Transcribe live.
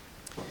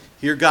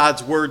Hear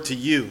God's word to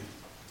you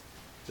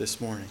this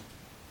morning.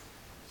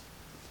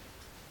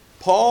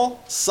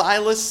 Paul,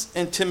 Silas,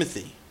 and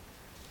Timothy,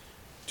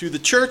 to the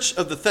church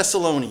of the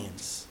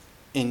Thessalonians,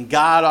 in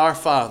God our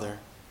Father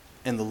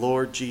and the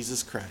Lord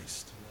Jesus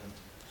Christ. Amen.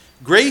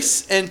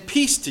 Grace and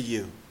peace to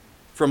you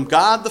from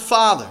God the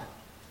Father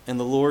and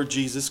the Lord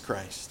Jesus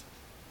Christ.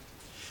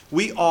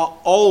 We ought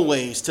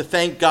always to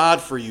thank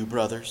God for you,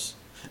 brothers,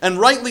 and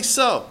rightly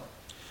so,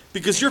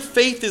 because your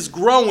faith is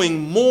growing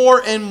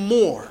more and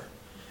more,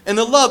 and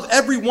the love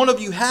every one of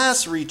you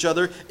has for each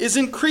other is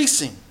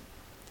increasing.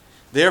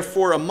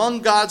 Therefore,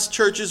 among God's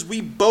churches,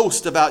 we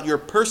boast about your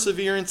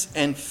perseverance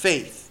and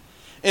faith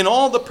in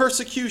all the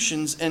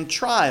persecutions and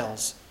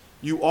trials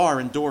you are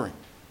enduring.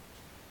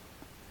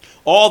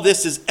 All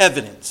this is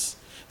evidence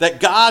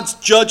that God's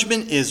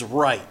judgment is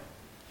right,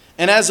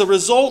 and as a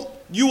result,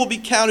 you will be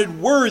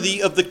counted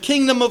worthy of the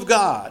kingdom of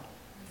God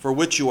for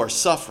which you are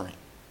suffering.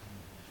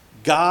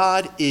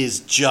 God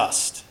is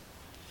just.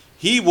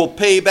 He will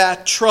pay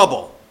back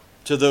trouble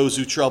to those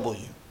who trouble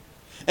you,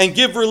 and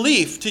give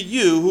relief to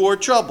you who are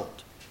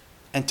troubled,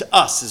 and to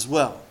us as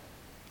well.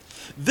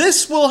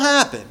 This will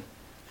happen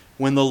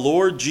when the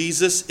Lord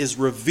Jesus is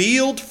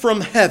revealed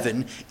from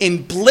heaven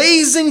in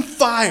blazing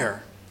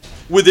fire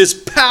with his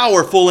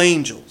powerful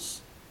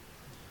angels.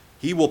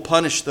 He will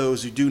punish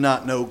those who do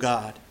not know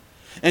God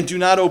and do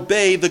not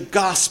obey the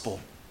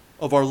gospel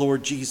of our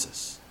Lord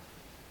Jesus.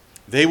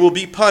 They will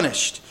be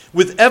punished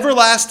with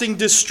everlasting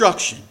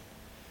destruction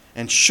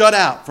and shut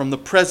out from the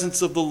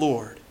presence of the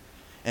Lord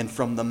and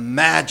from the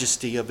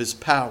majesty of his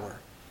power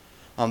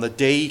on the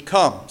day he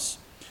comes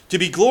to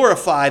be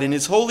glorified in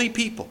his holy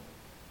people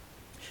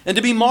and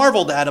to be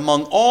marveled at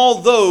among all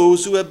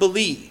those who have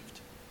believed.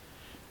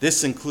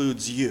 This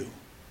includes you,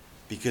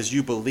 because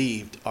you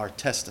believed our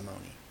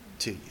testimony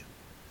to you.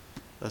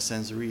 Thus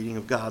ends the reading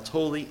of God's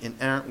holy,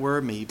 inerrant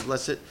word. May he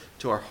bless it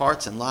to our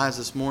hearts and lives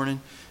this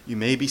morning. You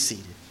may be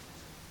seated.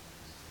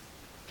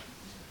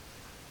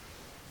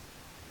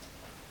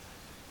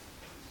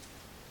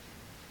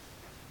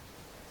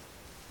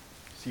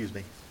 Excuse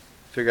me.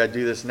 Figure I'd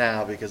do this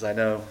now because I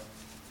know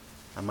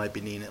I might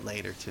be needing it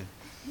later too.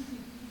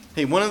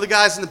 Hey, one of the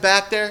guys in the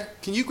back there,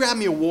 can you grab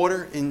me a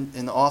water in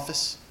the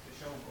office?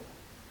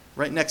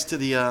 Right next to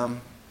the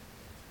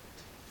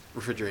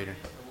refrigerator.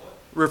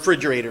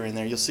 Refrigerator in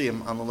there. You'll see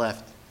him on the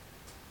left.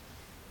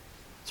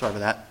 Sorry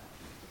about that.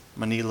 I'm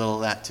going to need a little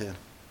of that too.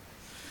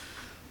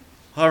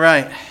 All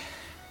right.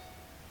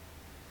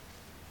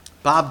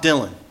 Bob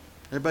Dylan.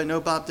 Everybody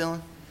know Bob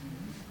Dylan?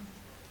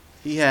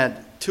 He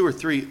had 2 or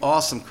 3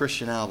 awesome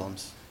Christian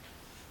albums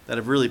that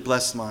have really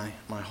blessed my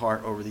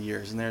heart over the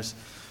years. And there's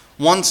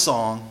one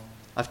song,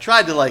 I've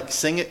tried to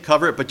sing it,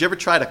 cover it, but you ever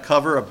try to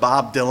cover a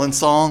Bob Dylan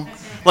song?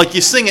 Like you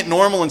sing it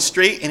normal and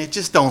straight and it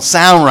just don't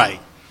sound right.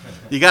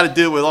 You got to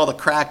do it with all the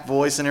cracked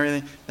voice and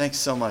everything. Thanks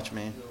so much,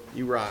 man.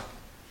 You rock.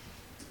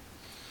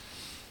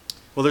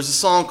 Well, there's a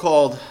song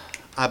called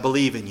I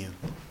Believe in You.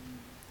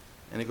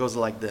 And it goes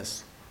like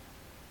this.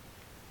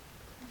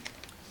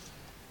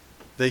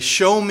 They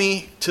show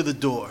me to the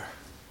door.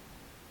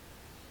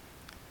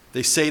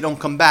 They say don't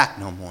come back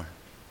no more,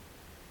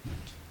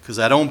 'cause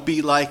I don't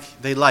be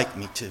like they like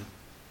me to.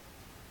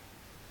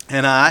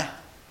 And I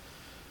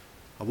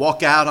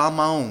walk out on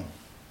my own,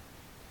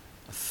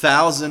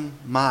 1,000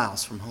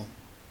 miles from home.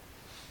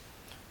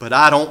 But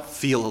I don't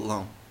feel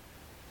alone,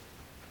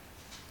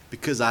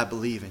 because I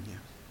believe in you.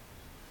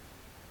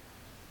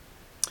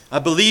 I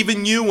believe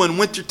in you when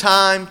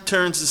wintertime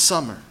turns to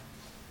summer.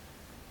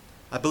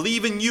 I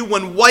believe in you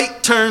when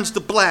white turns to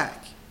black.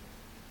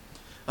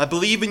 I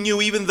believe in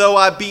you even though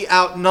I be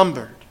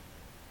outnumbered.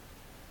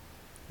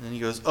 And then he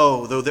goes,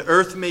 oh, though the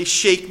earth may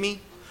shake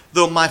me,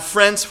 though my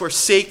friends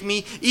forsake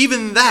me,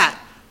 even that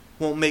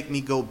won't make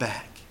me go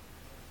back.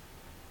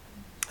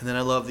 And then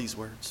I love these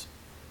words.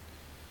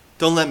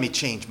 Don't let me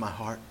change my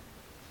heart.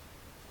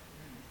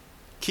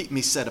 Keep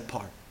me set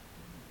apart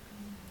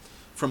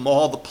from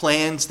all the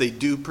plans they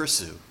do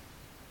pursue.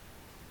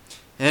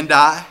 And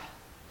I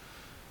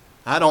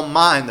don't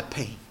mind the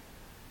pain.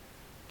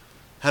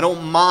 I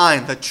don't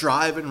mind the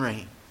drive and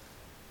rain.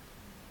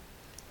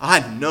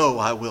 I know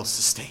I will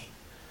sustain,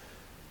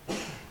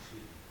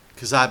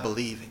 because I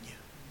believe in you.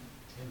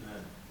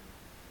 Amen.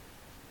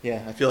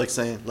 Yeah, I feel like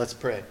saying, let's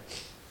pray.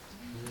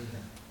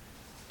 Amen.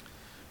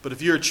 But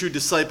if you're a true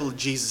disciple of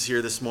Jesus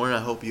here this morning,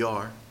 I hope you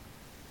are.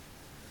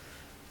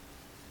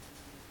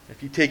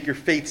 If you take your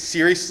faith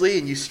seriously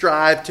and you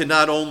strive to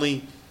not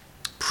only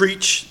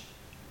preach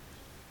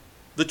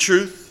the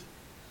truth,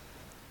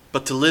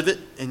 but to live it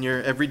in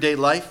your everyday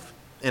life,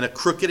 in a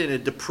crooked and a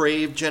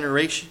depraved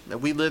generation that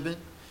we live in,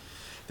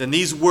 then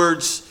these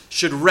words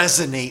should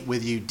resonate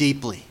with you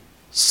deeply,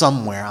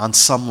 somewhere, on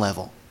some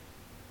level.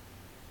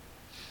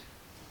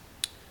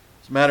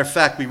 As a matter of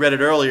fact, we read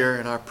it earlier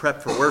in our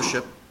prep for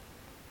worship.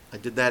 I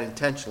did that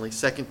intentionally,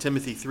 2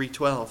 Timothy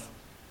 3:12.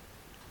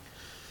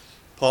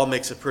 Paul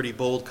makes a pretty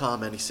bold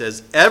comment. He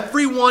says,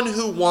 everyone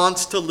who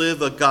wants to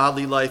live a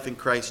godly life in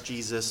Christ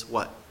Jesus,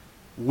 what?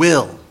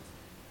 Will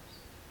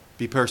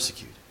be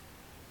persecuted.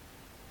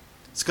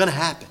 It's going to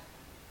happen.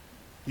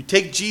 you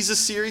take Jesus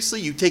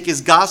seriously, you take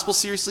his gospel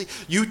seriously,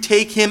 you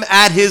take him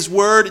at his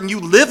word, and you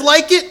live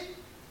like it,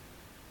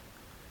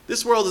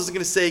 this world isn't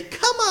going to say,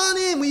 come on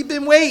in, we've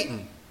been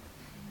waiting.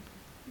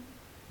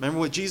 Remember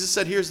what Jesus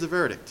said? Here's the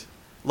verdict.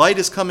 Light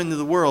has come into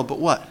the world, but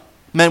what?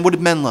 What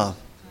did men love?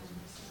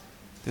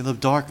 They love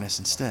darkness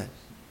instead.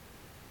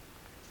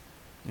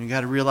 And you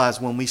got to realize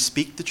when we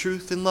speak the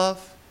truth in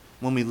love,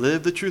 when we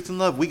live the truth in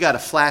love, we got a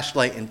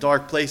flashlight in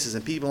dark places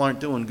and people aren't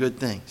doing good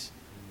things.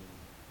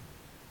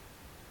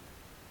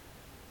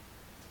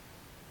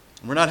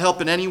 We're not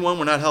helping anyone.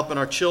 We're not helping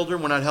our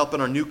children. We're not helping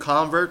our new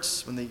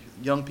converts, when the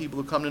young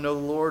people who come to know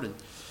the Lord. And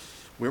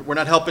we're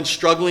not helping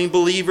struggling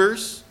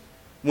believers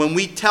when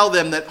we tell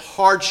them that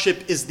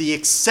hardship is the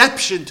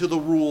exception to the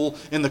rule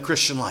in the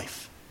Christian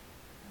life.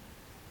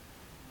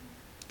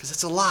 Because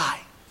it's a lie.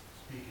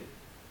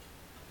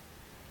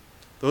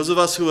 Those of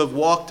us who have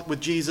walked with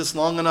Jesus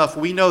long enough,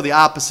 we know the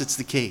opposite's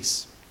the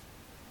case.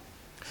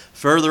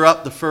 Further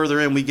up, the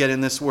further in we get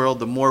in this world,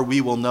 the more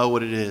we will know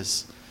what it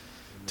is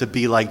to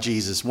be like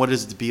Jesus. What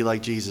is it to be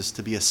like Jesus?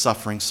 To be a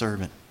suffering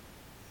servant.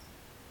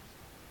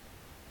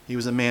 He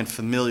was a man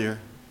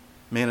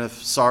of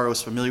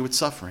sorrows, familiar with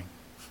suffering.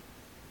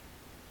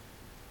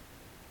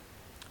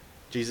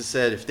 Jesus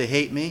said, if they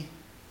hate me,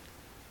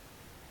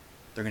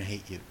 they're going to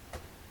hate you.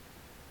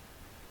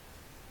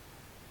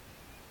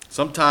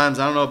 Sometimes,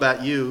 I don't know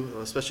about you,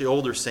 especially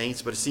older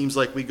saints, but it seems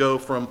like we go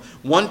from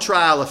one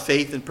trial of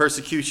faith and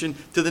persecution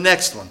to the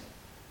next one.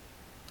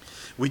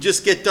 We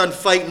just get done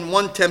fighting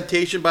one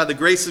temptation by the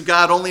grace of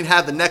God, only to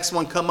have the next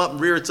one come up and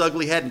rear its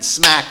ugly head and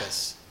smack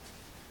us.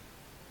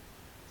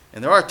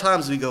 And there are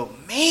times we go,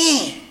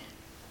 man,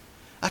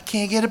 I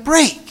can't get a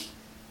break.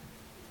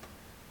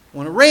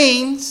 When it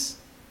rains,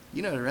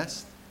 you know the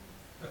rest.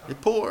 It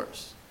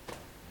pours.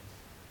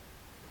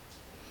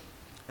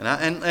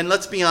 And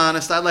let's be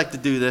honest, I like to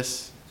do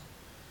this.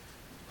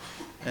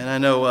 And I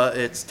know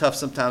it's tough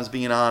sometimes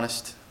being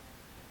honest.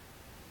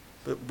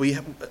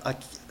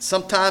 But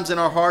sometimes in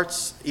our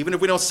hearts, even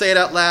if we don't say it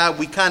out loud,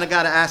 we kind of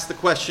got to ask the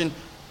question,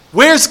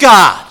 where's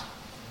God?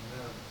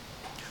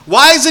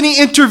 Why isn't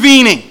he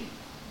intervening?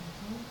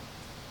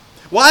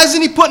 Why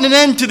isn't he putting an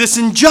end to this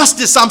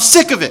injustice? I'm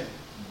sick of it.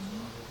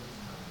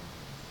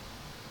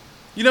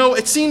 You know,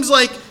 it seems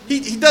like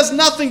he does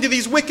nothing to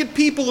these wicked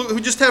people who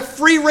just have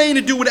free reign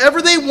to do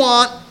whatever they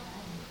want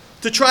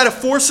to try to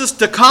force us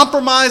to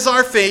compromise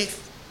our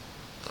faith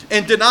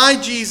and deny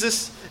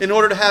Jesus in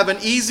order to have an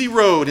easy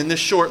road in this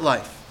short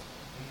life.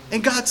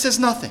 And God says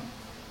nothing.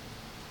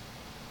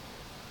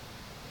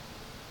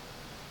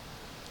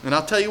 And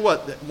I'll tell you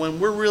what,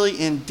 when we're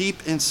really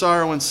deep in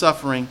sorrow and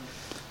suffering,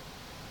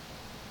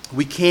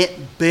 we can't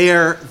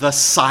bear the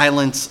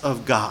silence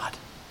of God.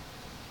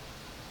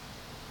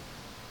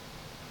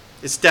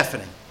 It's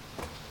deafening.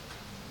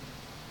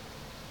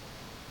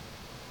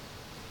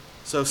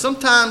 So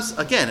sometimes,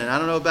 again, and I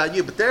don't know about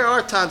you, but there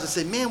are times I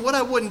say, man, what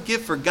I wouldn't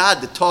give for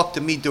God to talk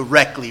to me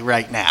directly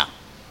right now.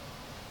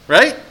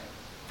 Right?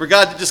 For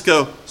God to just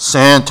go,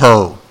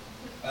 Santo.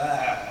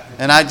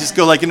 And I just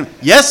go like,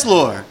 yes,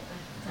 Lord.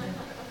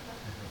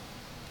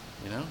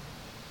 You know?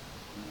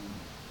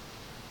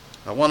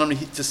 I want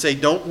him to say,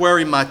 don't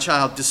worry, my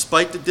child.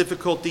 Despite the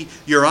difficulty,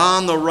 you're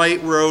on the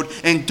right road.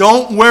 And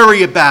don't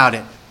worry about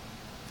it.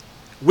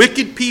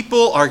 Wicked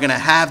people are going to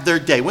have their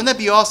day. Wouldn't that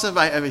be awesome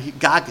if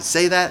God could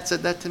said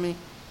that to me?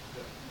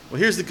 Well,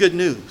 here's the good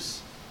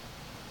news.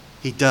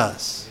 He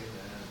does.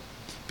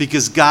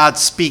 Because God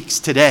speaks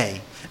today.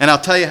 And I'll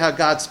tell you how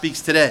God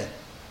speaks today.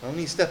 I don't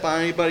need to step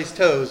on anybody's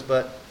toes,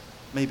 but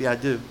maybe I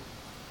do.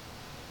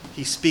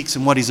 He speaks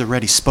in what he's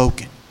already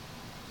spoken.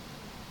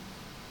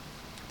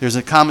 There's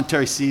a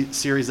commentary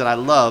series that I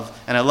love,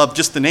 and I love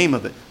just the name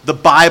of it. The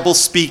Bible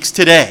Speaks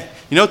Today.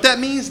 You know what that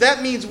means?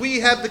 That means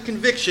we have the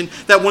conviction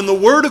that when the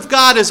Word of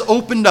God is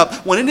opened up,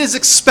 when it is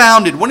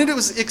expounded, when it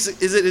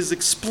is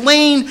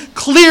explained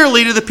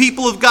clearly to the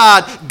people of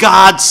God,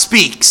 God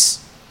speaks.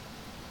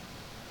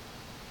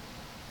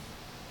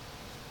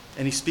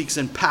 And he speaks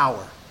in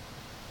power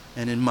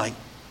and in might.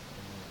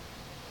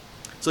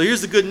 So here's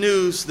the good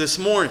news this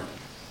morning.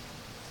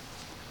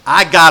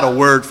 I got a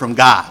word from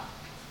God.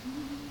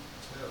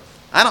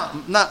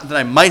 Not that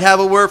I might have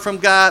a word from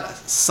God.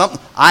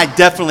 I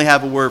definitely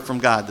have a word from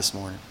God this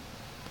morning.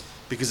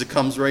 Because it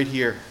comes right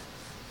here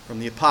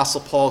from the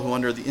Apostle Paul, who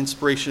under the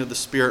inspiration of the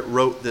Spirit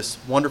wrote this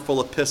wonderful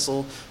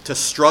epistle to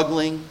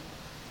struggling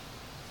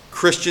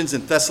Christians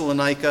in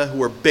Thessalonica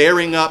who are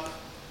bearing up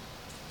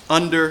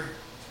under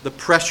the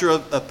pressure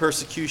of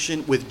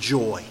persecution with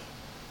joy.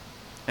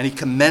 And he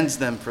commends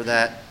them for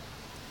that.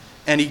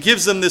 And he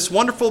gives them this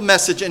wonderful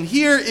message. And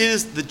here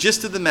is the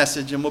gist of the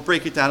message, and we'll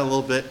break it down a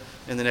little bit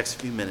in the next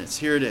few minutes.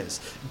 Here it is.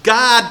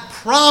 God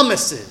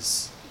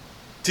promises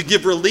to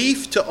give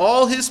relief to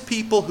all his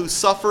people who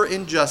suffer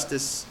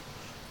injustice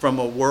from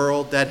a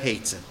world that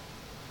hates him.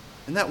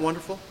 Isn't that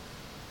wonderful?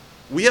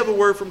 We have a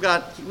word from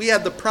God. We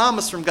have the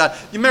promise from God.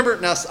 You remember,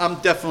 now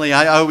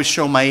I always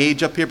show my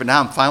age up here, but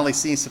now I'm finally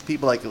seeing some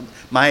people like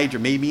my age or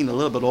maybe even a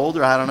little bit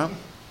older. I don't know.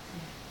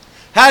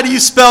 How do you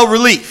spell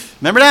relief?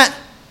 Remember that?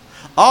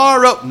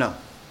 R-O, no.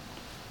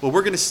 what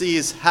we're going to see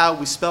is how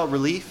we spell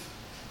relief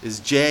is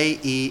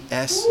J-E-S-U-S.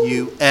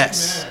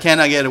 Can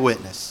I get a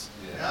witness?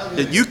 Yeah.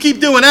 If you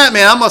keep doing that,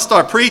 man, I'm going to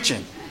start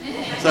preaching.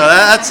 So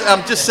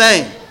I'm just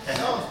saying.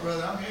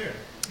 Brother, I'm here.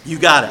 You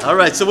got it. All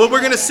right, so what we're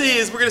going to see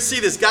is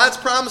this. God's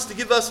promise to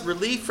give us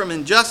relief from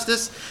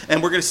injustice,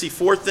 and we're going to see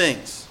 4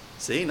 things.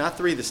 See, not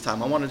 3 this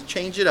time. I wanted to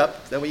change it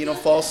up. That way you don't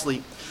fall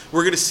asleep.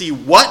 We're going to see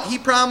what he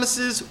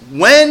promises,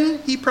 when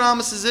he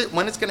promises it,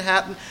 when it's going to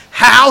happen,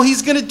 how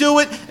he's going to do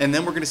it, and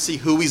then we're going to see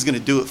who he's going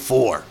to do it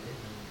for.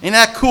 Ain't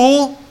that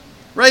cool?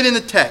 Right in the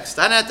text.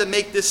 I didn't have to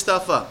make this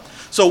stuff up.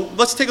 So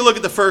let's take a look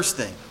at the first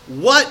thing.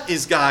 What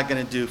is God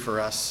going to do for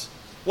us?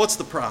 What's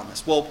the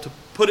promise? Well, to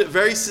put it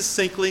very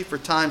succinctly for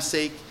time's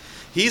sake,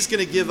 he's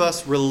going to give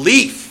us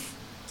relief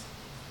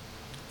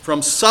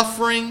from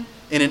suffering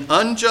in an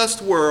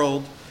unjust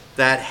world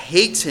that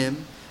hates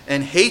him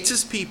and hates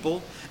his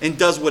people and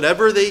does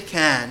whatever they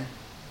can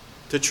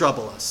to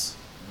trouble us.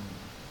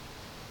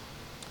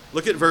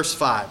 Look at verse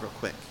 5 real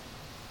quick.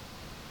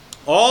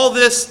 All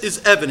this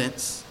is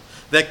evidence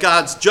that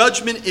God's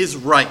judgment is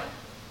right.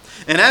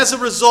 And as a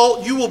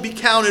result, you will be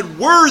counted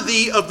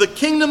worthy of the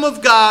kingdom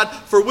of God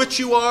for which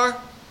you are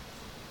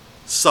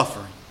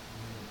suffering.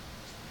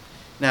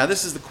 Now,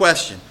 this is the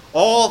question.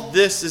 All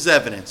this is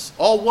evidence.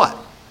 All what?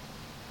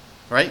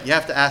 Right? You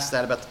have to ask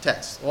that about the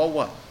text. All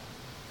what?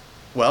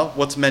 Well,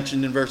 what's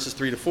mentioned in verses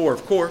 3 to 4,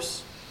 of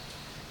course.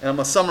 And I'm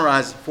going to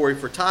summarize it for you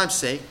for time's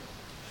sake.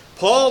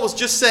 Paul was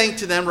just saying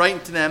to them,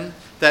 writing to them,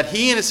 that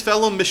he and his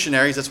fellow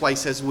missionaries, that's why he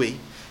says we,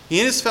 he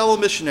and his fellow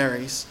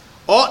missionaries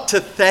ought to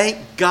thank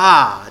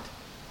God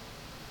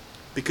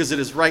because it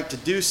is right to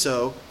do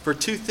so for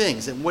 2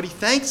 things. And what he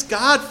thanks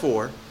God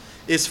for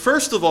is,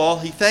 first of all,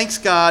 he thanks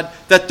God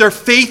that their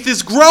faith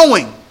is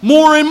growing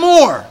more and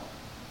more.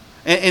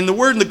 And the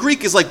word in the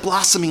Greek is like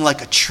blossoming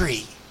like a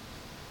tree.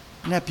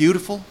 Isn't that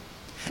beautiful?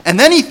 And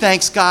then he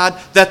thanks God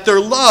that their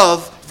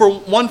love for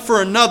one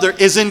for another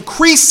is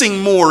increasing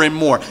more and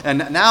more.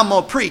 And now I'm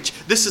going to preach.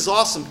 This is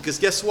awesome because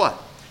guess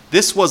what?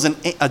 This was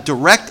a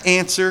direct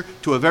answer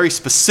to a very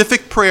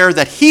specific prayer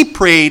that he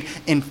prayed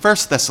in 1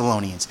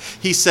 Thessalonians.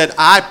 He said,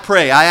 I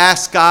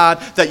ask God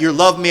that your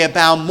love may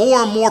abound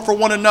more and more for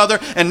one another.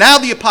 And now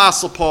the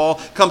Apostle Paul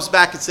comes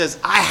back and says,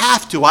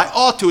 I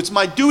ought to. It's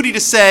my duty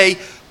to say,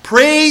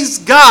 praise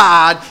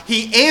God,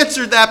 he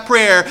answered that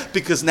prayer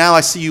because now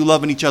I see you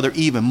loving each other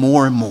even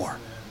more and more.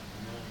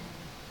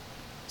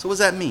 So what does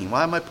that mean?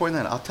 Why am I pointing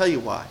that out? I'll tell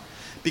you why.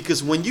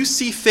 Because when you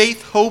see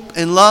faith, hope,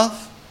 and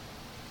love,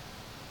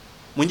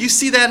 when you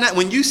see that,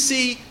 when you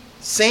see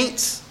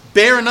saints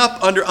bearing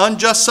up under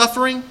unjust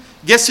suffering,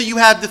 guess who you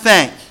have to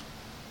thank?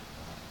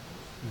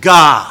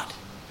 God.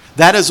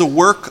 That is a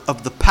work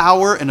of the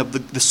power and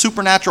of the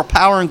supernatural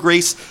power and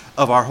grace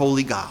of our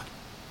holy God.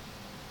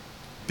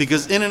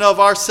 Because in and of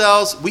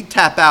ourselves, we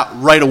tap out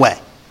right away.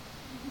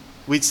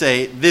 We'd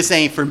say, this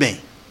ain't for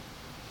me.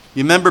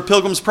 You remember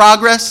Pilgrim's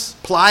Progress?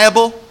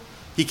 Pliable?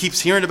 He keeps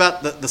hearing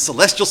about the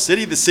celestial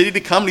city, the city to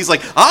come, and he's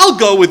like, I'll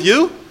go with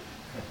you.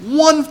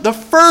 The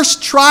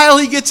first trial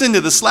he gets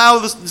into, the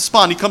Slough of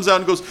Despond, he comes out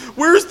and goes,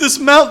 where's this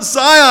Mount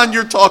Zion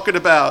you're talking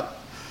about?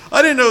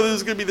 I didn't know there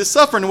was going to be this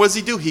suffering. And what does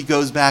he do? He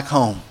goes back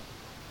home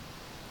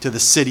to the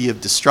city of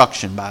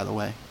destruction, by the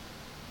way.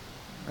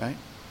 Right?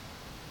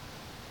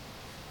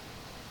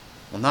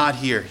 Well, not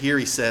here. Here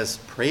he says,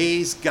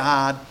 praise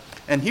God.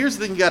 And here's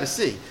the thing you got to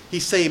see.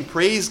 He's saying,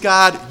 praise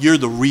God, you're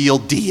the real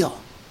deal.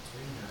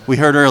 We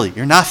heard earlier,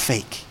 you're not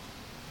fake.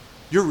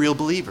 You're real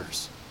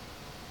believers.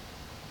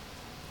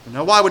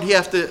 Now, why would he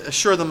have to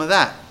assure them of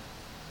that?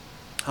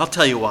 I'll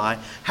tell you why.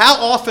 How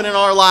often in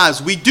our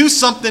lives we do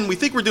something, we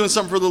think we're doing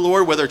something for the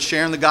Lord, whether it's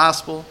sharing the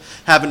gospel,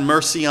 having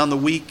mercy on the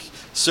weak,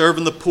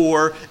 serving the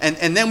poor, and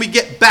then we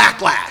get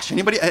backlash.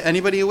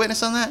 Anybody a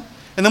witness on that?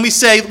 And then we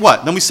say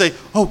what? Then we say,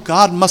 oh,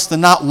 God must have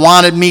not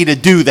wanted me to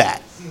do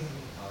that.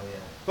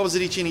 What was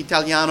it in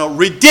Italiano?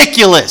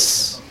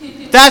 Ridiculous.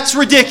 That's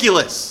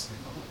ridiculous.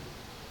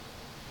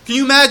 Can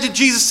you imagine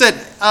Jesus said,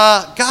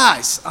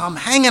 guys, I'm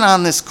hanging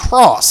on this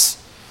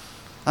cross.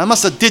 I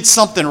must have did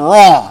something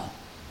wrong.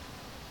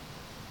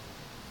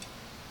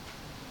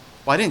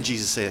 Why didn't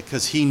Jesus say that?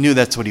 Because he knew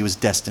that's what he was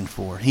destined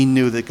for. He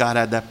knew that God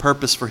had that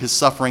purpose for his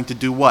suffering to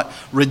do what?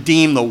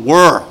 Redeem the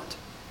world.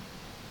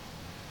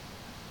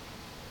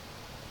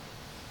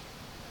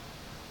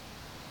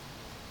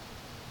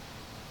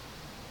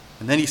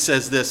 And then he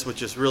says this,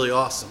 which is really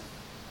awesome.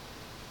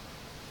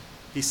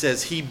 He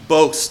says he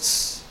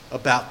boasts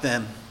about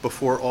them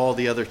before all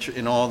the other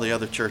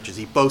churches.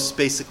 He boasts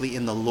basically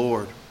in the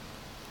Lord,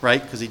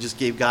 right? Because he just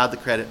gave God the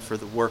credit for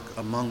the work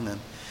among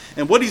them.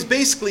 And what he's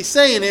basically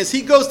saying is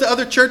he goes to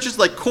other churches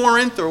like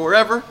Corinth or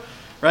wherever,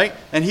 right?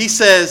 And he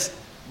says,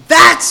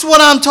 that's what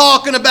I'm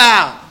talking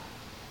about.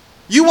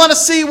 You want to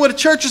see what a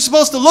church is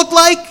supposed to look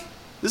like?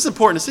 This is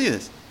important to see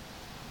this.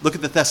 Look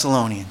at the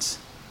Thessalonians.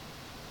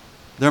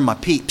 They're my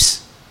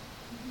peeps.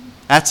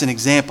 That's an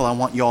example I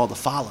want you all to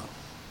follow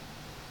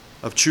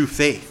of true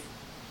faith.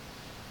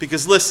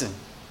 Because listen,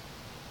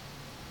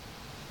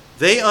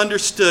 they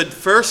understood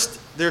first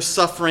there's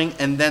suffering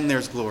and then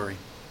there's glory.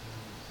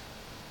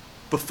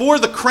 Before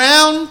the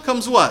crown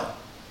comes what?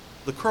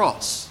 The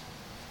cross.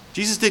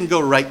 Jesus didn't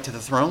go right to the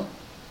throne.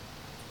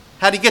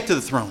 How did he get to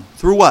the throne?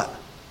 Through what?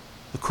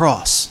 The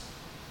cross.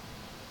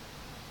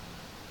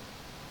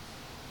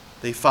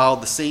 They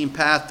followed the same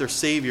path their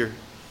Savior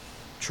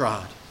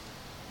trod.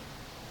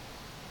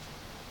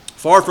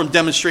 Far from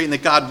demonstrating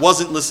that God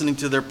wasn't listening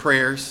to their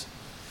prayers,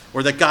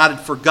 or that God had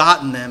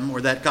forgotten them,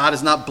 or that God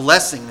is not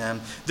blessing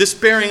them, this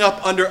bearing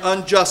up under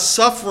unjust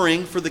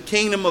suffering for the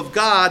kingdom of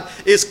God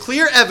is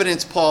clear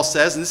evidence, Paul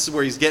says, and this is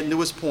where he's getting to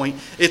his point,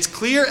 it's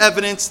clear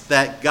evidence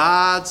that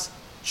God's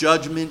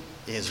judgment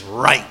is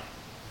right.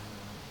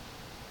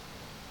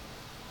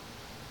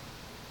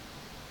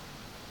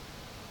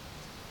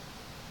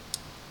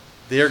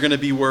 They are going to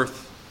be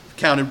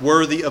counted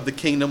worthy of the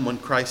kingdom when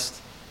Christ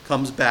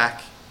comes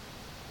back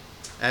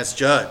as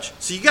judge.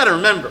 So you got to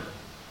remember,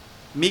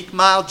 meek,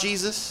 mild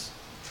Jesus,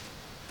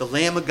 the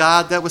Lamb of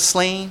God that was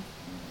slain,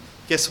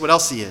 guess what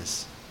else he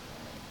is?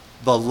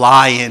 The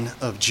Lion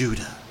of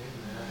Judah.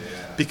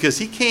 Because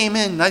he came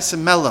in nice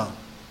and mellow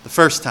the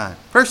first time.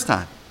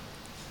 But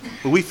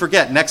we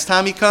forget, next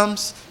time he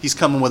comes, he's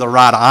coming with a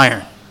rod of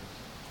iron.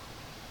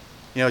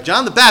 You know,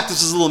 John the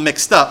Baptist was a little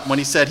mixed up when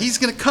he said he's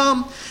going to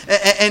come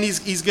and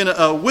he's going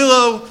to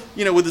willow,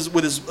 you know, with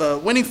his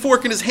winning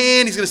fork in his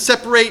hand. He's going to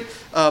separate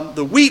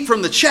the wheat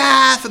from the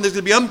chaff, and there's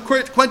going to be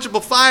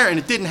unquenchable fire. And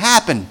it didn't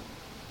happen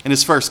in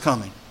his first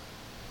coming.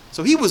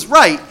 So he was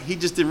right. He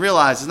just didn't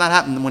realize it's not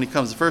happening when he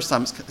comes the first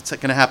time. It's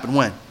going to happen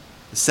when?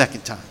 The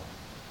second time.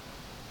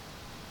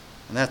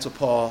 And that's what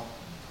Paul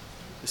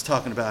is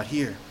talking about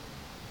here.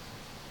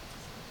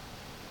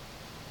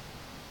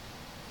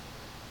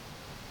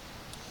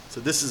 So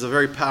this is a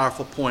very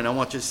powerful point. I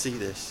want you to see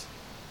this.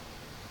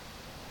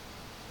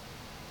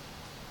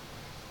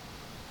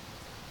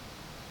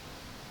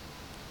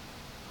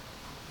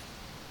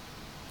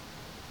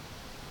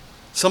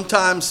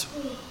 Sometimes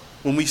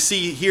when we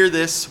hear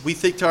this, we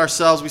think to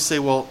ourselves, we say,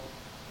 well,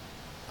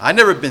 I've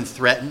never been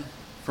threatened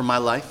for my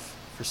life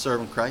for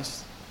serving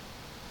Christ.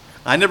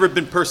 I've never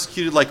been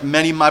persecuted like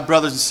many of my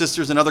brothers and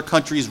sisters in other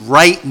countries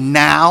right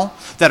now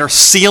that are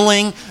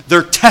sealing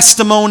their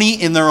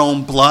testimony in their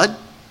own blood.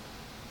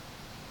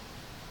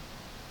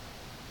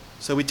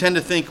 So we tend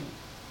to think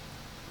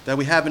that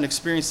we haven't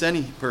experienced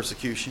any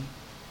persecution.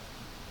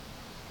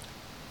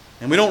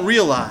 And we don't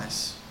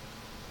realize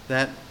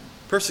that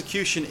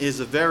persecution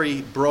is a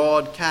very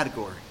broad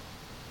category.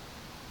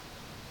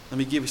 Let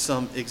me give you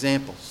some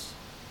examples.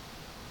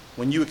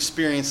 When you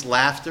experience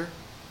laughter,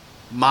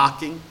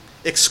 mocking,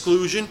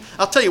 exclusion,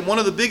 I'll tell you, one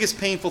of the biggest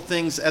painful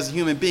things as a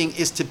human being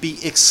is to be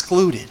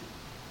excluded.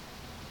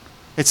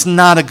 It's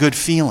not a good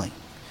feeling.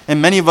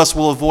 And many of us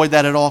will avoid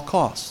that at all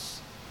costs.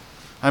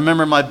 I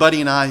remember my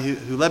buddy and I,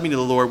 who led me to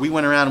the Lord, we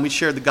went around and we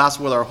shared the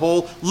gospel with our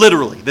whole,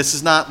 literally, this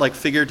is not like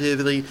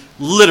figuratively,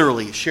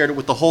 literally shared it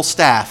with the whole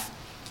staff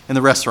in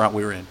the restaurant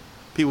we were in.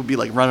 People would be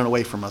like running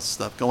away from us,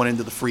 stuff, going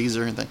into the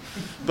freezer and things.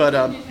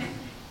 But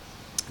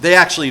they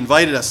actually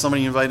invited us,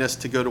 somebody invited us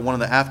to go to one of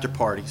the after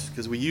parties,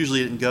 because we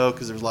usually didn't go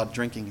because there was a lot of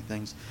drinking and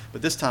things.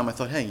 But this time I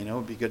thought, hey, you know, it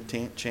would be a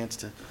good chance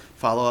to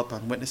follow up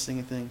on witnessing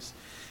and things.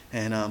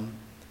 And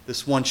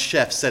this one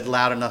chef said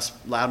loud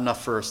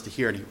enough for us to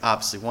hear, and he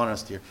obviously wanted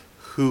us to hear,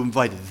 who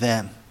invited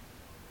them?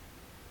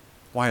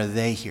 Why are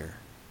they here?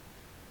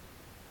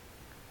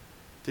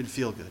 Didn't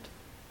feel good.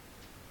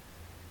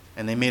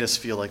 And they made us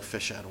feel like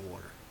fish out of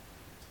water.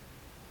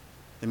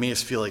 They made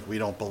us feel like we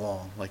don't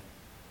belong, like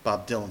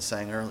Bob Dylan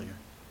sang earlier.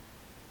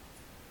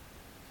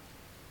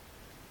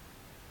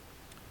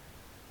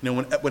 You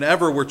know,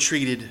 whenever we're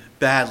treated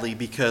badly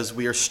because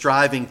we are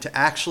striving to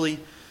actually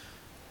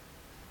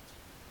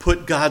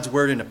put God's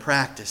word into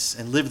practice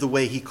and live the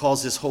way he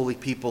calls his holy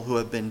people who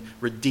have been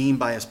redeemed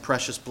by his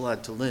precious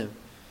blood to live,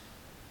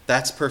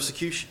 that's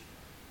persecution.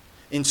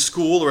 In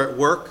school or at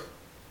work,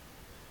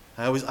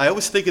 I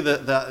always think of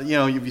the you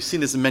know, you've seen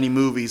this in many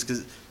movies,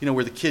 because you know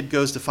where the kid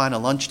goes to find a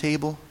lunch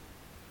table.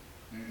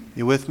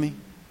 You with me?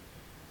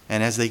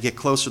 And as they get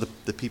closer,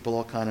 the people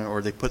all kind of,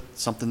 or they put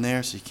something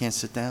there so you can't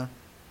sit down.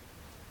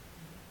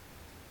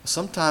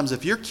 Sometimes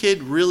if your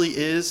kid really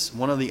is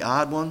one of the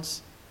odd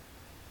ones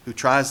who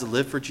tries to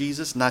live for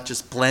Jesus, not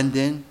just blend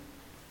in,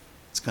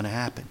 it's going to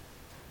happen.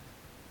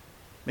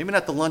 Maybe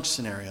not the lunch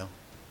scenario,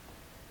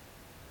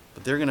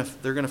 but they're going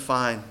to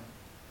find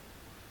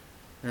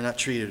they're not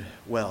treated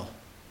well.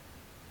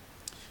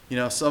 You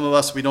know, some of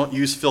us, we don't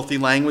use filthy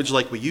language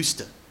like we used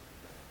to.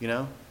 You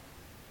know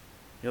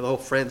the whole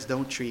friends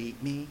don't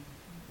treat me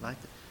like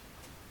that.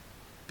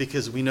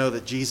 Because we know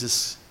that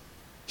Jesus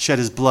shed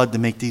his blood to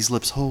make these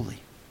lips holy.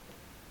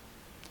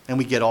 And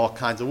we get all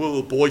kinds of, well,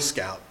 a Boy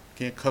Scout,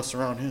 can't cuss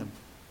around him.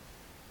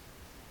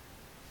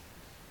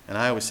 And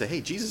I always say,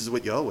 hey, Jesus is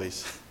with you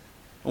always.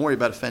 Don't worry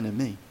about offending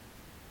me.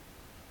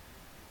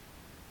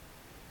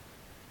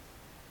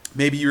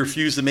 Maybe you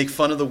refuse to make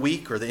fun of the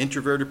weak or the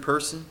introverted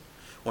person,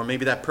 or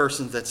maybe that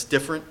person that's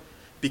different,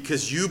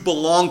 because you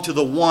belong to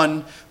the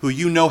one who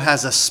you know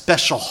has a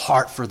special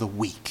heart for the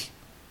weak,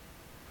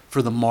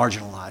 for the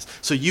marginalized.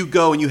 So you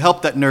go and you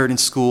help that nerd in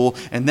school,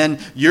 and then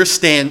your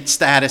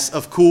status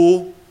of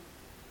cool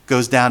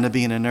goes down to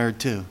being a nerd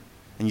too.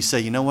 And you say,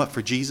 you know what,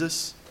 for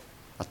Jesus,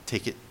 I'll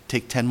take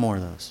 10 more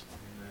of those.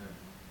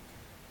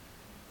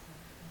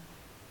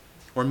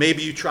 Or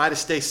maybe you try to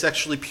stay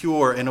sexually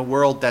pure in a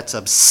world that's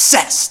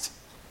obsessed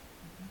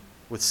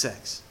with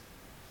sex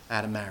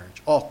out of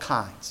marriage, all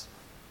kinds.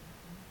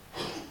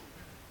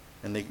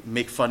 And they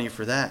make fun of you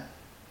for that.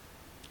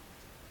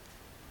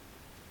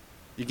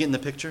 You getting the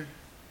picture?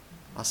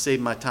 I'll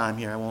save my time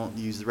here. I won't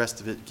use the rest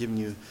of it giving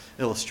you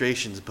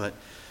illustrations, but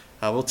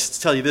I will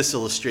tell you this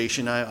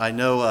illustration. I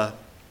know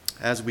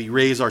as we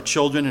raise our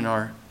children and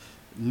our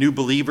new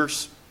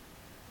believers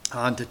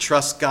to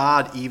trust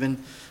God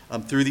even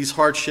through these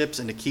hardships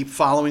and to keep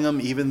following them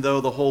even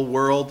though the whole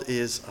world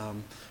is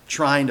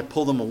trying to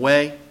pull them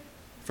away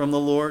from the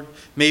Lord.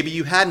 Maybe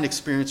you had an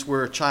experience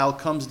where a child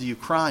comes to you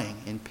crying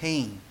in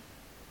pain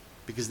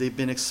because they've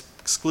been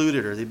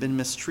excluded or they've been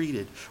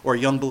mistreated, or a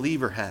young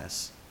believer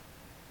has.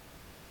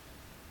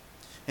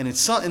 And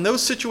in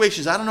those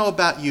situations, I don't know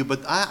about you,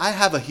 but I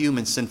have a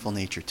human sinful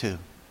nature too.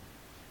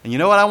 And you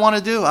know what I want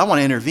to do? I want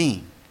to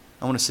intervene.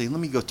 I want to say, let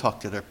me go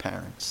talk to their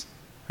parents,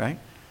 right?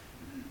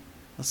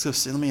 Let's go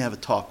see, let me have a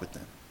talk with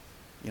them.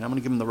 I'm going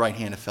to give them the right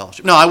hand of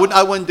fellowship. No, I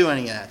wouldn't do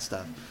any of that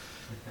stuff.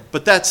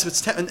 But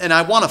and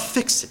I want to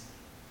fix it,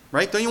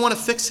 right? Don't you want to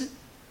fix it?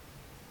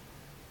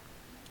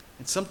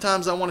 And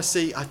sometimes I want to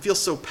say, I feel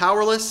so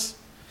powerless.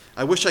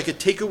 I wish I could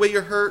take away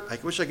your hurt. I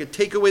wish I could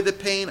take away the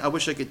pain. I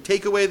wish I could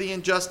take away the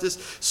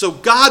injustice. So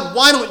God,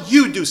 why don't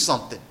you do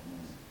something?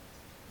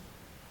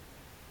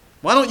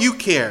 Why don't you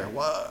care?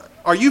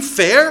 Are you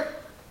fair?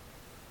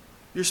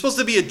 You're supposed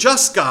to be a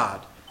just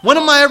God. When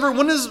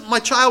is one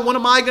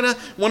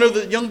of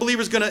the young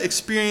believers going to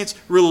experience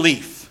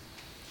relief?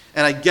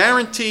 And I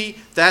guarantee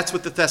that's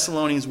what the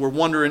Thessalonians were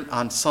wondering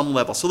on some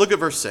level. So look at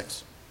verse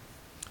 6.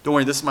 Don't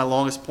worry, this is my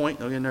longest point.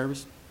 Don't get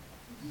nervous.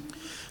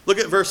 Look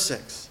at verse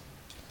 6.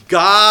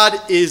 God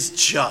is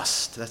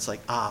just. That's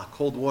like,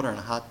 cold water on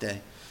a hot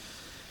day.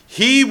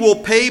 He will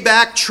pay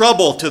back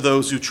trouble to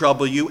those who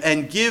trouble you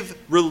and give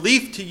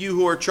relief to you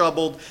who are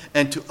troubled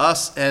and to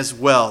us as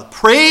well.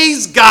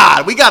 Praise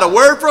God. We got a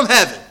word from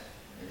heaven.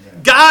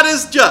 Amen. God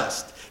is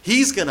just.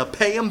 He's going to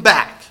pay them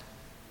back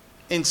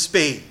in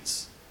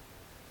spades.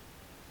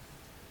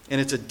 And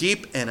it's a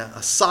deep and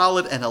a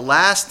solid and a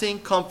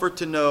lasting comfort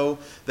to know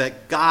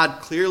that God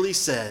clearly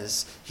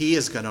says he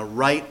is going to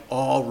right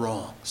all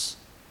wrongs.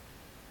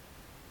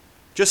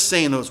 Just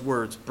saying those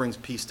words brings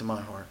peace to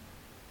my heart.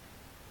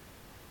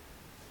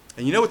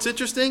 And you know what's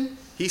interesting?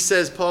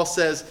 Paul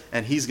says,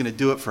 and he's going to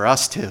do it for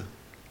us too.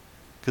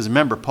 Because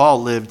remember,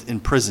 Paul lived in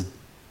prison.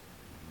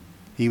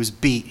 He was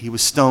beat. He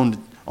was stoned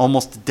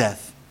almost to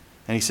death.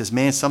 And he says,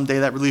 man, someday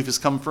that relief is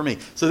coming for me.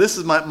 So this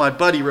is my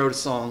buddy wrote a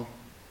song.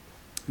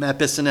 Matt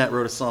Bissonette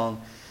wrote a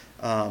song.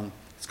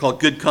 It's called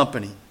Good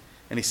Company.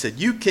 And he said,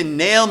 you can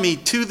nail me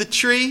to the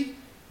tree.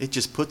 It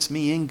just puts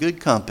me in good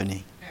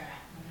company.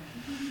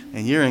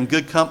 And you're in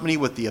good company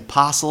with the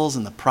apostles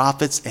and the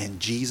prophets and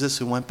Jesus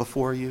who went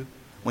before you.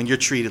 When you're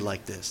treated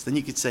like this, then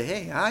you could say,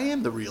 hey, I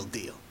am the real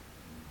deal.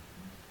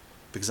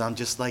 Because I'm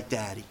just like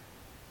Daddy.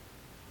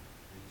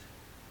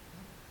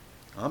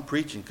 I'm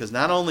preaching because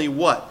not only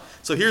what?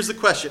 So here's the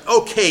question.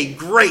 Okay,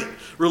 great.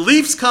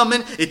 Relief's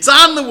coming. It's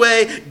on the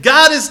way.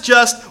 God is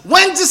just.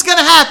 When's this going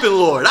to happen,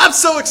 Lord? I'm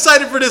so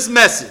excited for this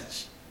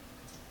message.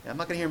 Yeah, I'm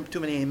not going to hear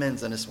too many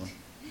amens on this one.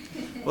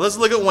 Well, let's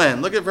look at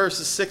when. Look at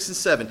verses 6 and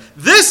 7.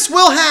 This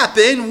will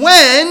happen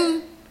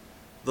when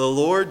the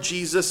Lord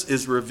Jesus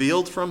is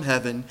revealed from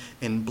heaven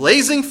in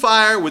blazing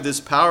fire with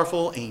his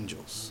powerful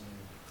angels.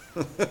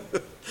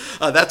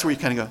 That's where you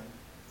kind of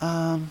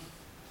go,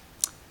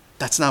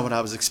 that's not what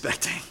I was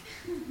expecting.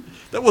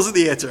 That wasn't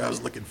the answer I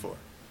was looking for.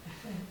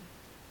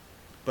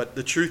 But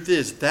the truth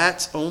is,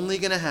 that's only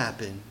going to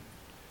happen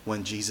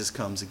when Jesus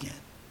comes again.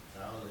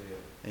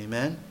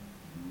 Amen?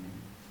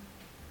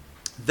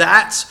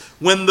 That's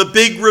when the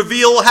big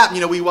reveal will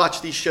happen. We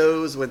watch these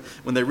shows when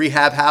they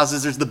rehab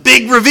houses. There's the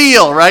big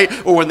reveal,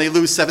 right? Or when they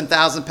lose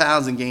 7,000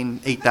 pounds and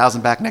gain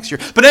 8,000 back next year.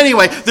 But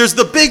anyway, there's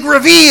the big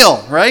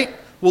reveal, right?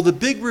 Well, the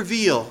big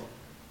reveal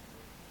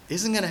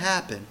isn't going to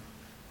happen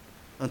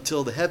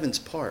until the heavens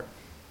part.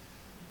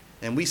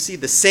 And we see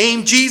the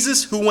same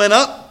Jesus who went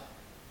up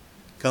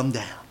come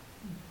down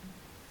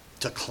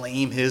to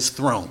claim his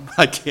throne.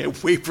 I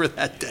can't wait for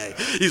that day.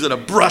 He's going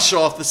to brush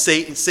off the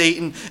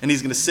Satan, and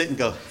he's going to sit and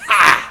go,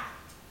 ha!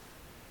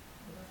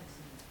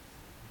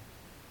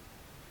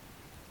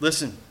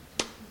 Listen,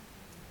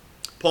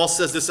 Paul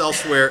says this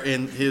elsewhere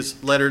in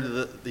his letter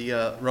to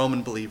the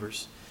Roman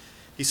believers.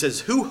 He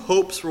says, who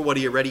hopes for what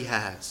he already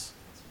has?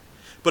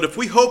 But if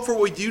we hope for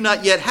what we do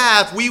not yet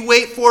have, we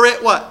wait for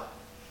it, what?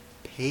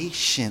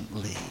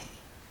 Patiently.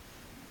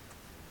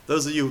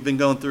 Those of you who've been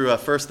going through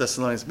 1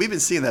 Thessalonians, we've been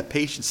seeing that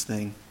patience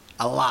thing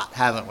a lot,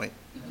 haven't we?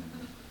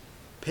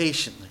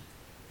 Patiently.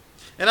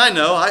 And I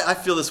know, I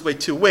feel this way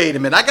too. Wait a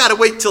minute, I got to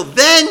wait till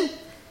then?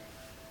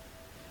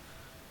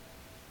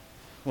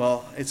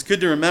 Well, it's good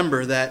to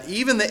remember that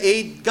even the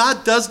aid,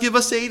 God does give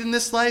us aid in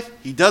this life.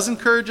 He does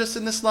encourage us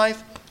in this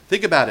life.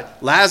 Think about it.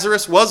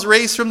 Lazarus was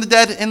raised from the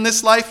dead in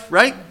this life,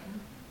 right?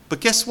 But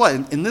guess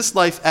what? In this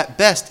life, at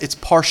best, it's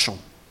partial.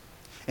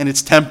 And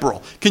it's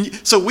temporal.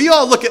 So we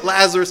all look at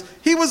Lazarus.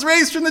 He was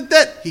raised from the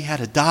dead. He had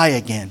to die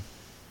again.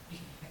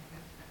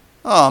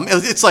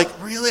 It's like,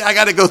 really? I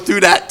got to go through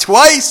that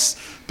twice?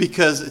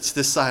 Because it's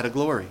this side of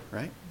glory,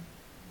 right?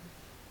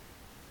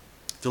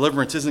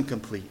 Deliverance isn't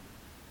complete.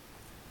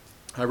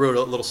 I wrote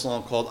a little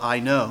song called I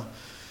Know.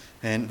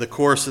 And the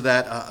chorus of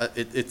that,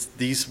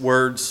 these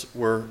words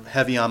were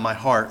heavy on my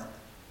heart.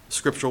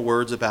 Scriptural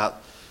words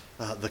about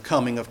the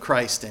coming of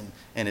Christ.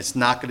 And it's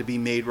not going to be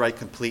made right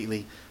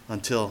completely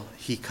until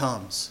he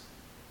comes.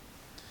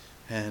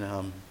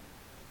 And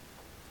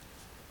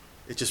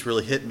it just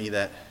really hit me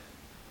that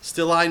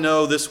still I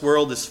know this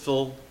world is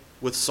full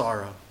with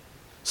sorrow.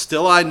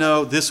 Still I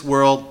know this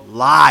world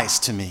lies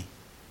to me.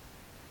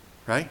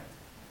 Right?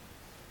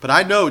 But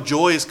I know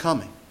joy is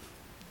coming.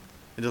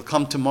 It'll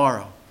come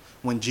tomorrow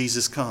when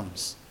Jesus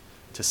comes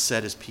to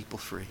set his people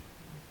free.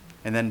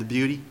 And then the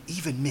beauty,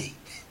 even me.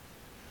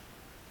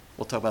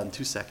 We'll talk about it in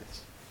 2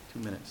 seconds, 2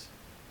 minutes.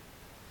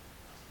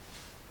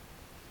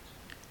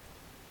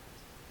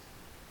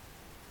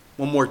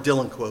 One more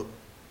Dylan quote.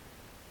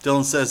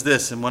 Dylan says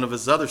this in one of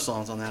his other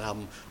songs on that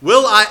album.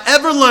 Will I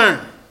ever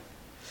learn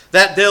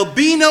that there'll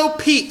be no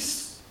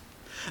peace,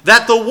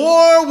 that the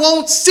war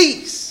won't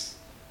cease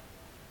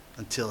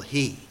until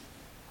he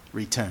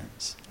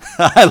returns?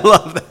 I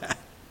love that.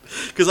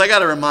 Because I got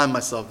to remind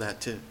myself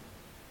that too.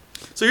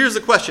 So here's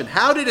the question.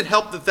 How did it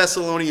help the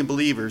Thessalonian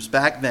believers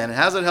back then, and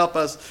how does it help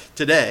us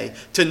today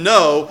to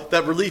know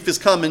that relief is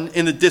coming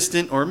in the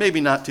distant or maybe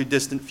not too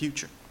distant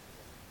future?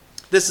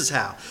 This is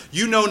how.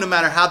 You know no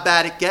matter how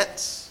bad it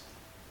gets.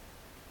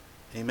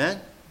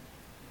 Amen?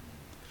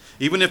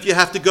 Even if you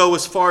have to go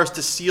as far as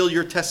to seal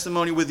your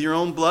testimony with your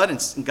own blood,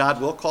 and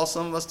God will call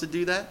some of us to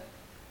do that.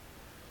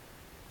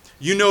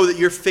 You know that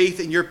your faith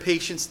and your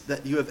patience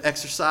that you have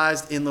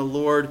exercised in the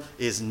Lord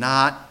is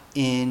not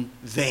in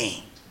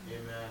vain.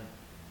 Amen.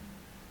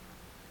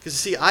 Because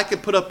see, I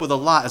could put up with a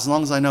lot as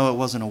long as I know it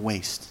wasn't a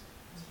waste.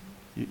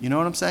 You know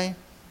what I'm saying?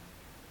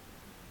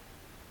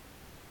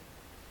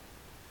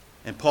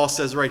 And Paul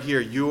says right here,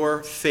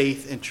 your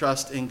faith and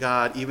trust in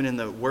God, even in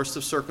the worst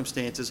of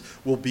circumstances,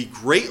 will be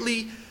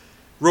greatly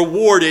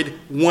rewarded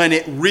when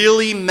it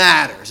really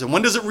matters. And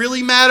when does it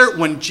really matter?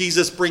 When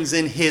Jesus brings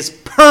in his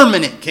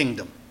permanent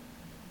kingdom.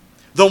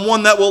 The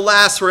one that will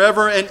last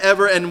forever and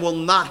ever and will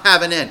not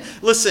have an end.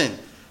 Listen,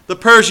 the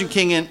Persian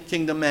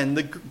kingdom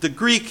ended. The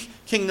Greek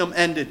kingdom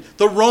ended.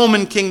 The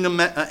Roman kingdom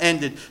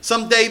ended.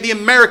 Someday the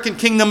American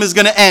kingdom is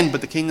going to end,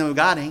 but the kingdom of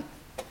God ain't.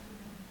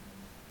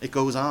 It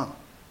goes on.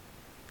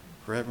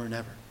 Forever and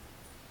ever.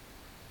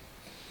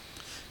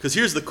 Because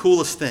here's the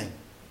coolest thing.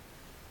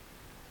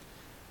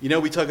 You know,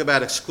 we talk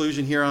about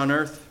exclusion here on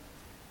earth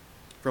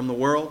from the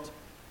world.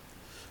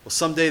 Well,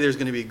 someday there's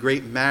going to be a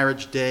great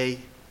marriage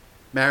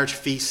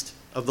feast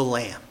of the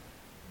Lamb.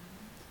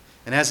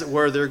 And as it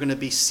were, there are going to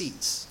be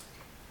seats.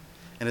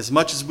 And as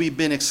much as we've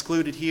been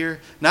excluded here,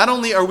 not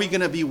only are we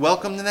going to be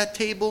welcomed to that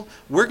table,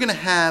 we're going to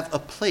have a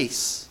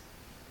place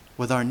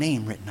with our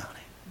name written on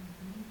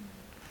it.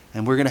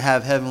 And we're going to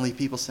have heavenly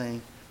people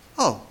saying,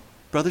 oh,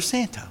 Brother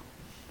Santo,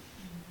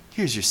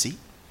 here's your seat.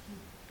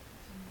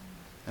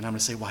 And I'm going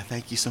to say, why,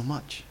 thank you so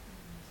much.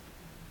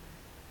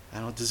 I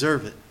don't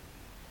deserve it,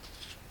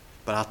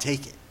 but I'll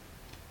take it.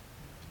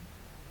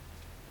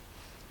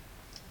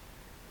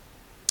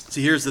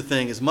 See, here's the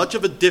thing. As much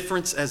of a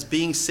difference as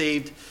being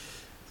saved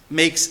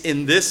makes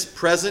in this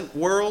present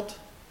world,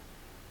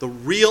 the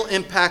real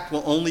impact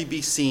will only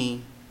be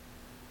seen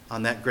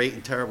on that great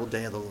and terrible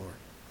day of the Lord.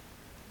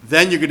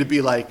 Then you're going to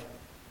be like,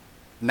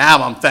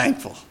 now I'm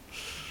thankful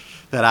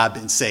that I've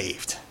been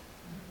saved.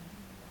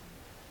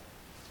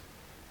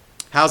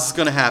 How's this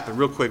going to happen?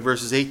 Real quick,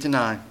 verses 8 to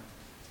 9.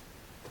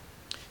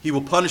 He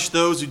will punish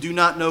those who do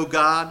not know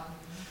God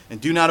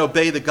and do not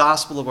obey the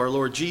gospel of our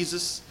Lord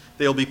Jesus.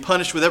 They will be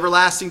punished with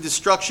everlasting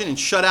destruction and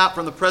shut out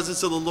from the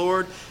presence of the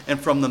Lord and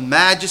from the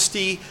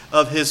majesty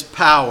of his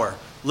power.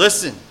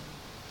 Listen.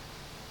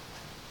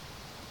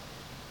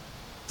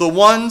 The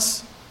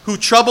ones who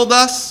troubled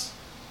us,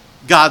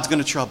 God's going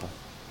to trouble.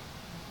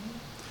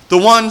 The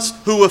ones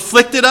who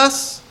afflicted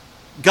us,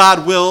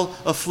 God will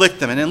afflict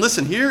them. And then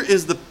listen, here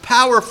is the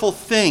powerful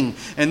thing,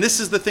 and this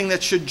is the thing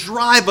that should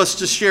drive us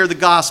to share the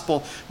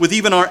gospel with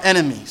even our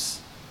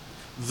enemies.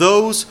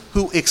 Those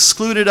who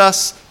excluded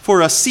us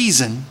for a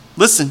season,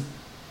 listen,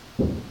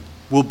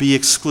 will be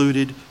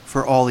excluded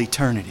for all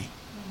eternity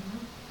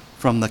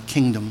from the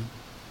kingdom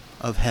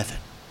of heaven.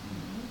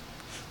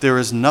 There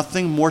is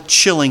nothing more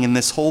chilling in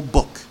this whole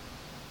book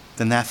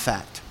than that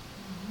fact.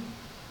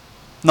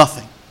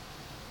 Nothing.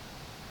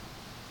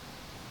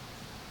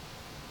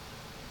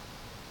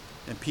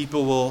 And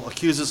people will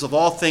accuse us of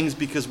all things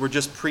because we're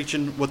just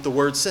preaching what the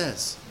Word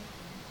says.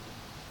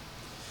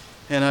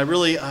 And I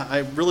really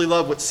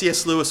love what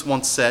C.S. Lewis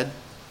once said.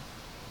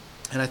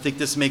 And I think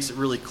this makes it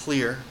really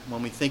clear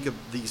when we think of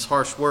these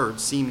harsh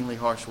words, seemingly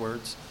harsh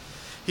words.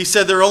 He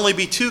said there will only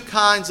be two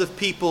kinds of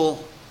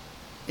people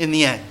in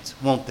the end,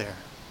 won't there?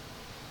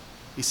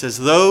 He says,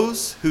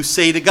 those who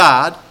say to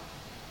God,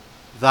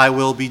 thy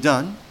will be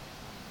done,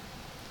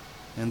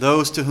 and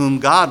those to whom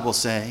God will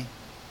say,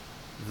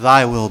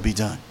 thy will be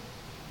done.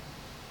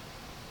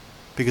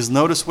 Because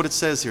notice what it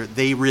says here.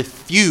 They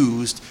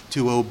refused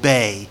to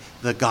obey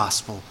the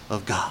gospel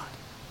of God.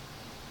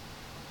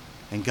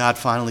 And God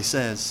finally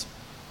says,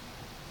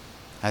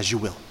 as you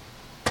will.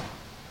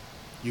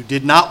 You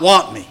did not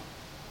want me.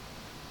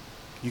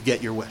 You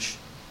get your wish.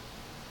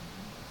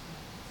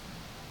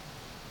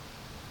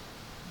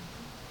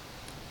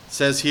 It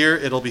says here,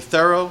 it'll be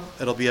thorough,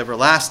 it'll be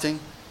everlasting.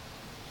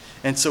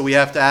 And so we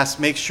have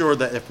to make sure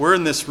that if we're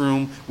in this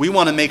room, we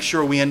want to make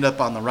sure we end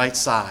up on the right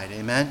side.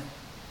 Amen?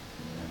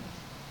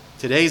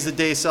 Today's the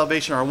day of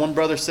salvation. Our one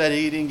brother said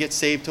he didn't get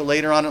saved till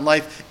later on in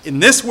life. In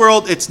this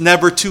world, it's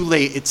never too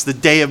late. It's the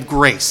day of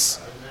grace.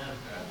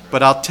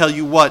 But I'll tell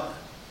you what,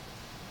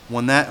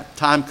 when that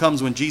time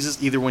comes, when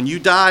Jesus, either when you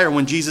die or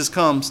when Jesus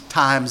comes,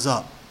 time's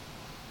up.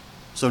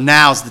 So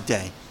now's the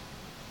day.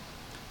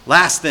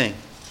 Last thing.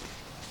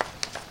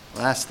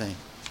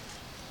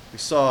 We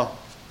saw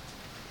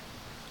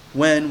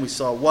when, we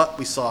saw what,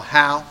 we saw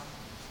how.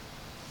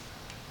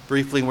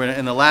 Briefly,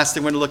 and the last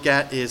thing we're going to look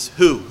at is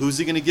who. Who's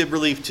he going to give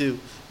relief to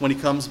when he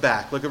comes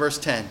back? Look at verse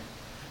 10.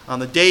 On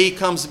the day he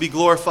comes to be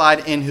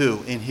glorified in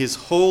who? In his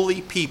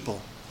holy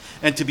people.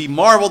 And to be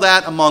marveled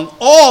at among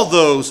all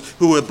those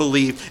who have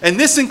believed. And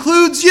this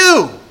includes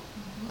you.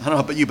 I don't know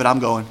about you, but I'm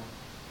going.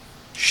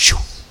 Shoo.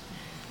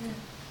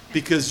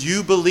 Because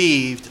you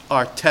believed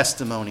our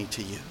testimony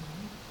to you.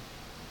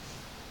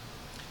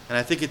 And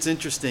I think it's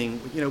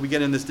interesting, we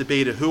get in this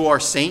debate of who are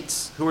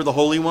saints, who are the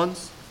holy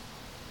ones.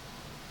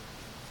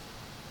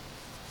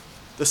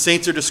 The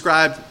saints are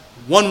described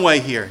one way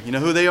here. You know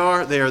who they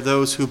are? They are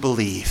those who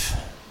believe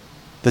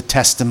the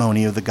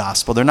testimony of the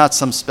gospel. They're not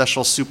some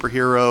special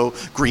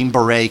superhero, Green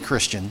Beret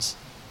Christians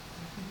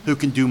who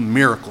can do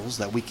miracles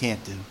that we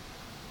can't do.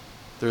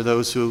 They're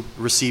those who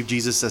receive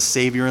Jesus as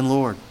Savior and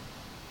Lord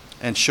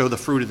and show the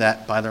fruit of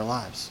that by their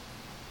lives.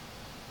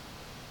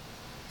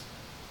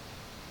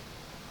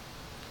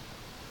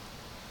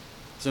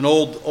 It's an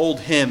old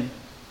hymn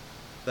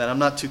that I'm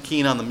not too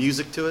keen on the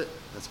music to it.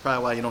 That's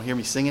probably why you don't hear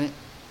me singing it.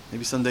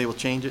 Maybe someday we'll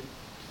change it.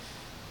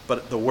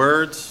 But the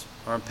words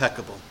are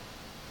impeccable.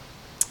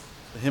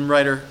 The hymn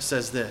writer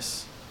says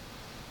this: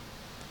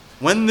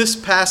 when this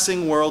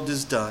passing world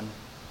is done,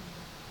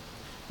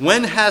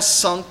 when has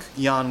sunk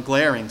yon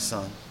glaring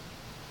sun,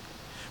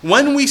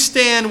 when we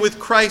stand with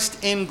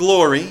Christ in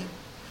glory,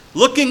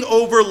 looking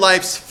over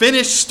life's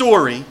finished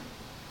story,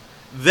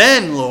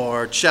 then,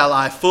 Lord, shall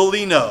I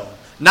fully know,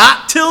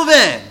 not till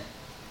then,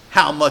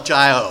 how much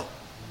I owe.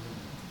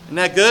 Isn't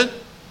that good?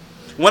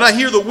 When I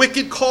hear the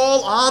wicked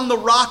call on the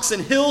rocks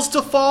and hills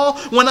to fall,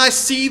 when I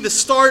see them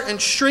start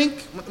and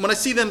shrink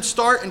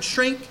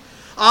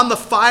on the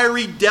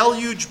fiery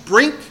deluge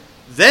brink,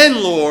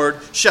 then, Lord,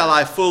 shall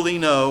I fully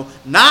know,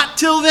 not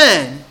till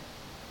then,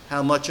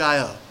 how much I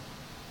owe.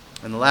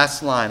 And the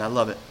last line, I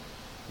love it.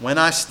 When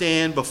I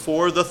stand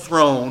before the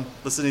throne,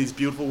 listen to these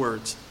beautiful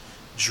words,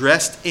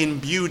 dressed in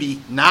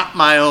beauty, not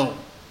my own.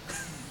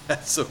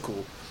 That's so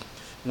cool.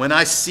 When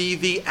I see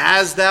thee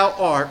as thou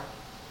art,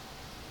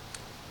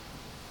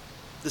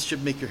 this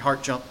should make your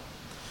heart jump.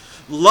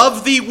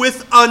 Love thee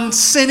with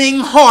unsinning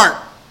heart.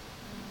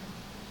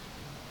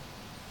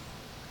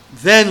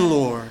 Then,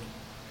 Lord,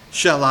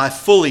 shall I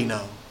fully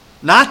know,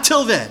 not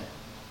till then,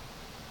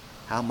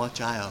 how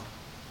much I owe.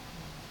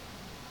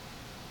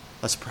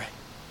 Let's pray.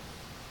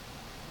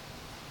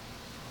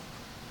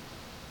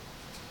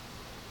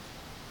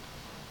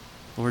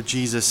 Lord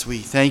Jesus, we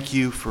thank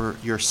you for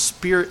your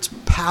Spirit's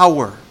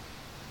power.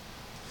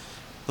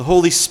 The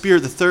Holy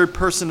Spirit, the third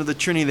person of the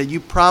Trinity that you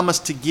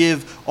promised to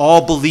give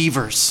all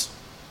believers.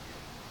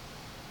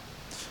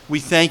 We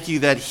thank you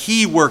that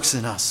he works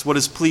in us what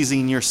is pleasing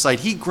in your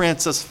sight. He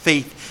grants us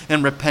faith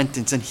and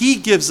repentance, and he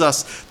gives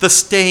us the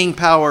staying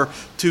power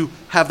to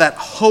have that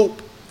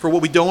hope for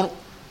what we don't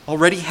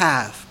already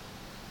have,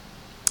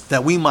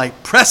 that we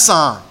might press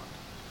on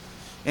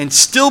and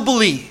still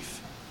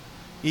believe,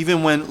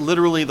 even when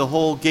literally the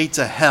whole gates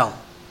of hell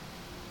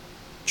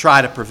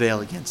try to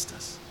prevail against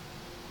us.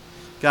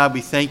 God,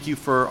 we thank you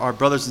for our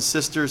brothers and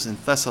sisters in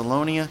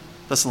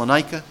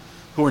Thessalonica,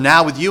 who are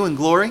now with you in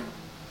glory.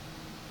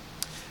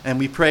 And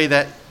we pray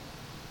that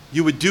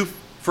you would do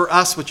for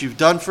us what you've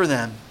done for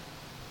them.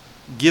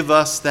 Give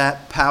us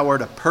that power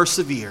to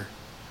persevere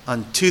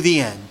unto the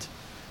end,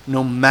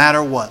 no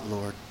matter what,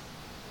 Lord.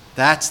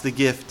 That's the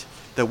gift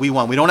that we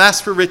want. We don't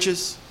ask for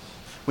riches.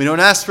 We don't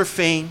ask for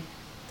fame.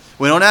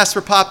 We don't ask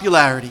for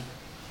popularity.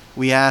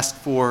 We ask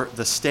for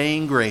the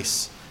staying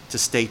grace to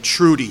stay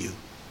true to you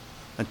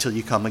until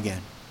you come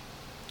again.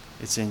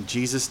 It's in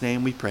Jesus'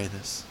 name we pray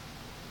this.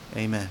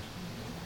 Amen.